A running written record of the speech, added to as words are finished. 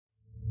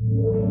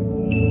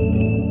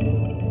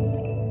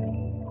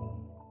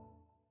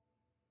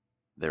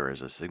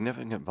is a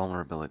significant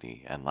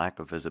vulnerability and lack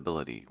of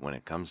visibility when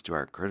it comes to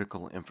our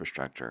critical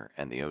infrastructure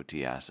and the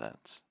OT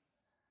assets.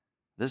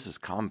 This is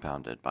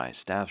compounded by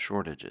staff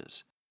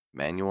shortages,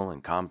 manual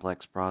and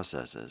complex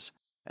processes,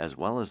 as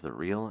well as the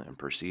real and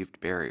perceived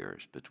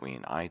barriers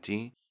between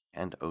IT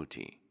and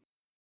OT.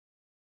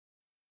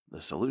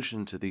 The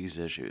solution to these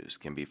issues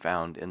can be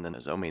found in the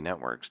Nozomi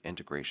Networks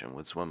integration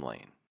with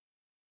Swimlane.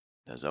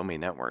 Nozomi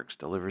Networks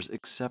delivers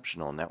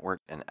exceptional network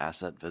and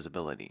asset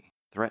visibility,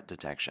 threat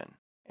detection,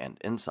 and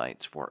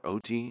insights for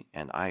OT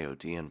and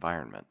IoT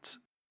environments.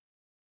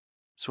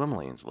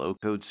 Swimlane's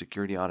low-code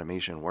security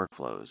automation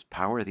workflows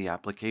power the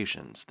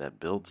applications that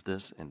builds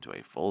this into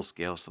a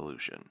full-scale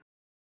solution.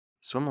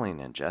 Swimlane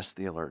ingests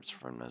the alerts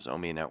from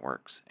Nozomi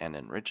Networks and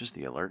enriches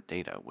the alert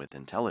data with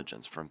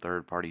intelligence from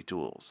third-party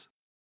tools.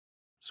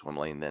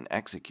 Swimlane then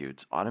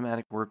executes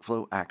automatic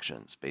workflow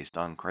actions based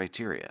on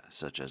criteria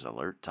such as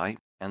alert type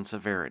and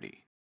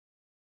severity.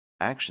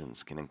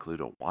 Actions can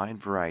include a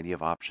wide variety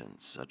of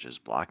options such as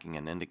blocking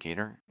an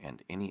indicator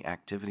and any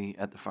activity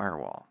at the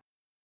firewall.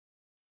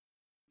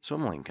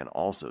 Swimlane can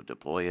also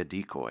deploy a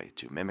decoy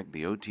to mimic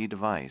the OT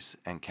device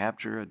and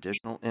capture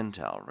additional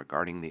intel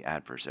regarding the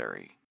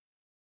adversary.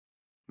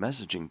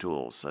 Messaging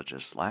tools such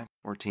as Slack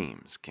or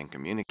Teams can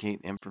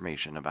communicate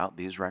information about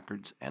these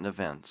records and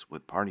events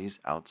with parties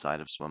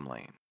outside of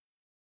Swimlane.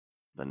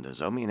 The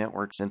Nozomi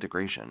Networks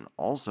integration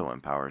also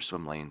empowers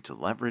Swimlane to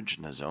leverage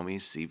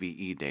Nozomi's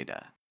CVE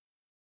data.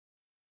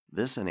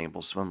 This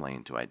enables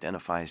Swimlane to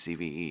identify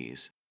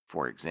CVEs,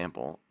 for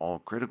example, all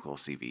critical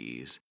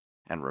CVEs,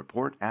 and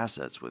report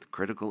assets with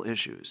critical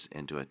issues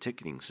into a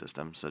ticketing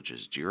system such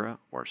as Jira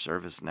or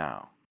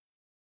ServiceNow.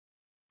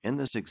 In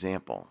this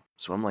example,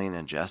 Swimlane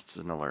ingests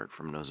an alert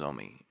from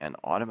Nozomi and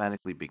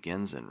automatically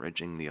begins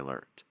enriching the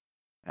alert.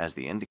 As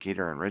the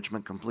indicator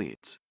enrichment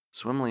completes,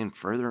 Swimlane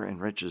further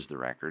enriches the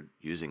record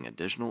using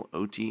additional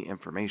OT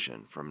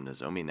information from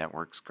Nozomi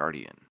Networks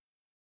Guardian.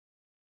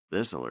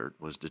 This alert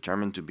was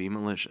determined to be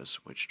malicious,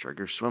 which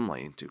triggers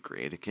Swimlane to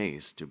create a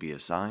case to be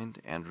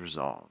assigned and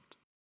resolved.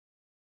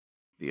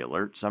 The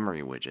Alert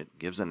Summary widget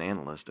gives an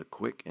analyst a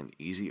quick and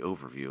easy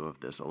overview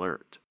of this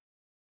alert.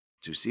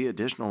 To see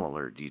additional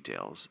alert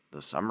details,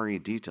 the Summary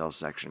Details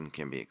section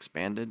can be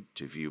expanded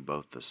to view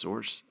both the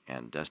source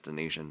and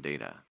destination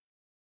data.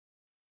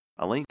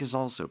 A link is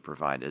also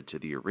provided to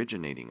the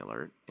originating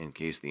alert in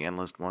case the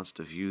analyst wants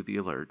to view the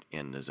alert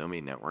in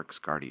Nozomi Networks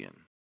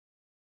Guardian.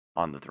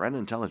 On the Threat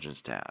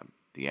Intelligence tab,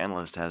 the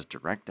analyst has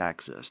direct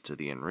access to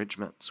the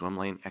enrichment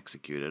Swimlane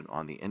executed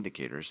on the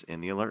indicators in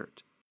the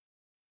alert.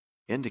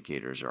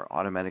 Indicators are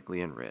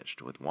automatically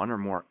enriched with one or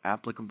more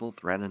applicable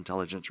threat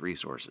intelligence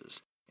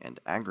resources and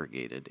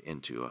aggregated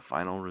into a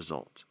final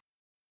result.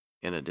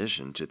 In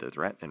addition to the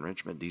threat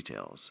enrichment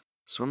details,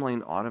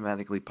 Swimlane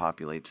automatically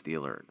populates the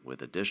alert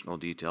with additional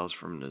details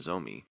from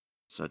Nozomi,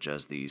 such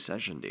as the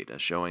session data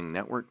showing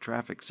network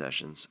traffic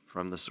sessions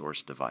from the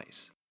source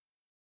device.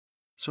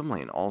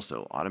 Swimlane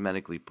also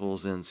automatically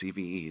pulls in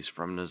CVEs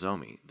from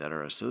Nozomi that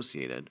are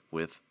associated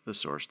with the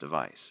source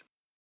device.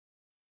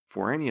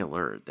 For any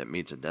alert that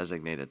meets a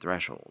designated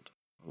threshold,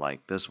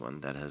 like this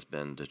one that has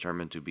been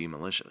determined to be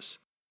malicious,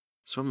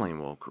 Swimlane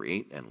will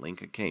create and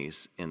link a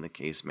case in the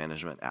case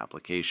management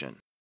application.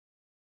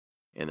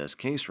 In this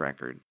case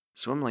record,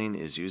 Swimlane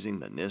is using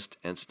the NIST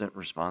Incident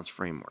Response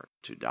Framework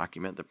to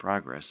document the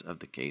progress of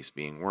the case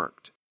being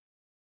worked.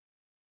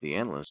 The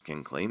analyst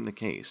can claim the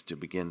case to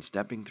begin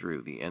stepping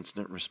through the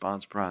incident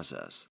response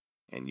process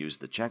and use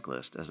the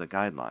checklist as a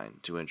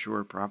guideline to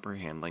ensure proper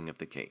handling of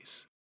the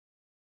case.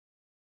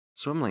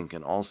 Swimlane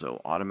can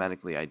also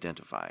automatically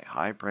identify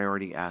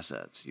high-priority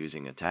assets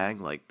using a tag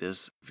like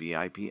this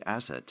VIP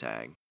asset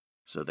tag,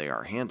 so they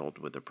are handled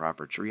with the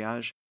proper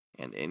triage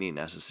and any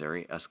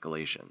necessary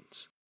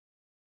escalations.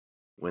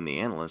 When the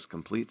analyst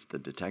completes the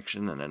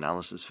detection and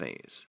analysis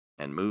phase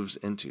and moves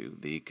into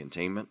the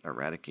containment,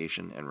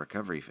 eradication, and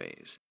recovery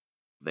phase,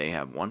 they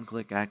have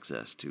one-click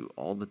access to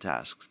all the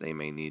tasks they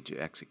may need to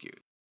execute.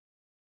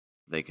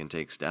 They can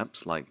take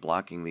steps like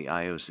blocking the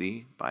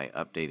IOC by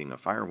updating a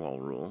firewall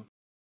rule,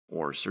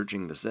 or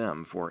searching the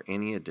SIM for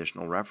any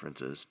additional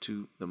references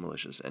to the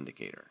malicious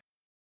indicator.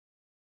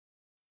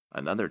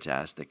 Another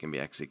task that can be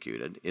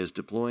executed is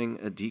deploying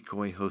a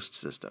decoy host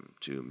system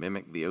to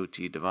mimic the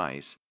OT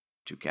device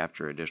to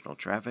capture additional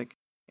traffic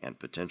and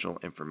potential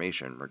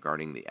information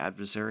regarding the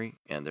adversary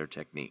and their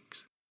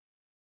techniques.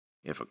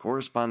 If a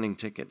corresponding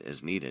ticket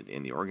is needed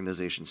in the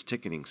organization's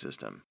ticketing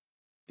system,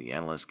 the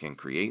analyst can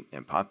create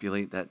and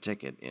populate that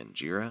ticket in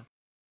Jira,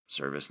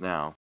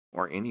 ServiceNow,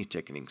 or any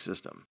ticketing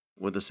system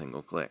with a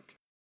single click.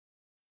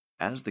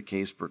 As the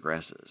case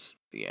progresses,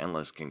 the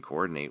analyst can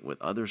coordinate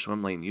with other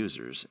Swimlane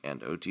users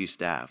and OT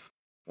staff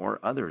or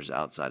others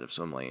outside of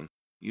Swimlane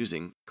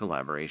using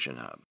Collaboration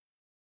Hub.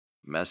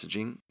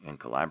 Messaging and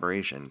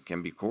collaboration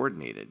can be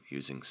coordinated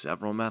using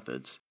several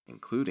methods,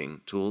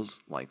 including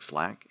tools like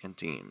Slack and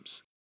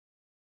Teams.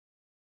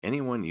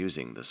 Anyone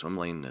using the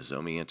Swimlane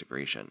Nozomi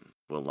integration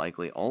will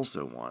likely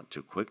also want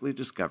to quickly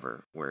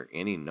discover where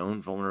any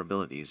known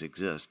vulnerabilities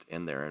exist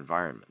in their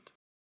environment.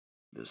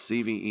 The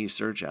CVE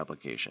search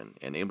application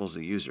enables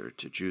a user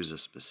to choose a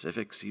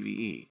specific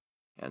CVE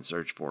and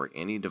search for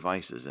any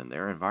devices in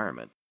their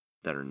environment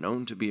that are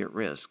known to be at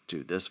risk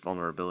to this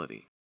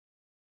vulnerability.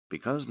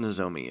 Because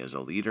Nozomi is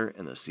a leader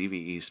in the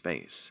CVE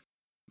space,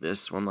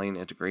 this Swimlane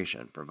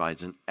integration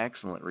provides an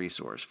excellent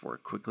resource for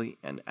quickly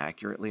and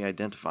accurately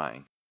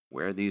identifying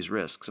where these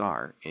risks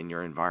are in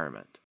your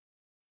environment.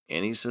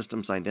 Any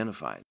systems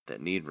identified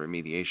that need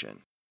remediation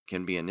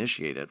can be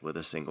initiated with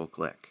a single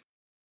click.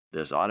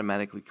 This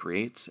automatically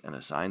creates and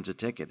assigns a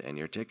ticket in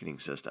your ticketing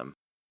system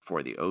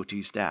for the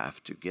OT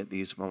staff to get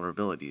these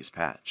vulnerabilities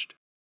patched.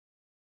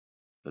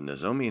 The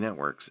Nozomi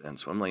Networks and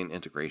Swimlane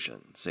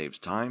integration saves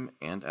time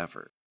and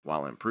effort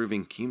while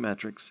improving key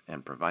metrics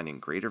and providing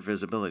greater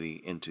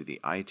visibility into the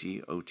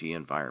IT/OT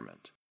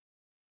environment.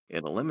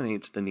 It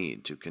eliminates the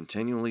need to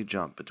continually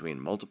jump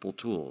between multiple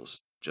tools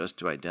just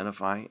to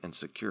identify and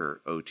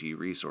secure OT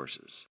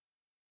resources.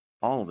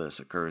 All this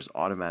occurs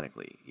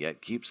automatically,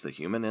 yet keeps the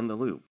human in the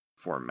loop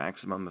for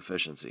maximum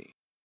efficiency.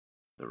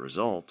 The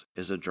result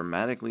is a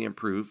dramatically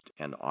improved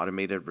and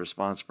automated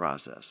response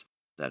process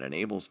that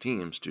enables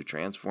teams to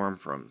transform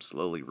from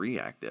slowly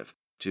reactive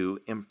to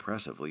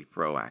impressively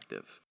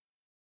proactive.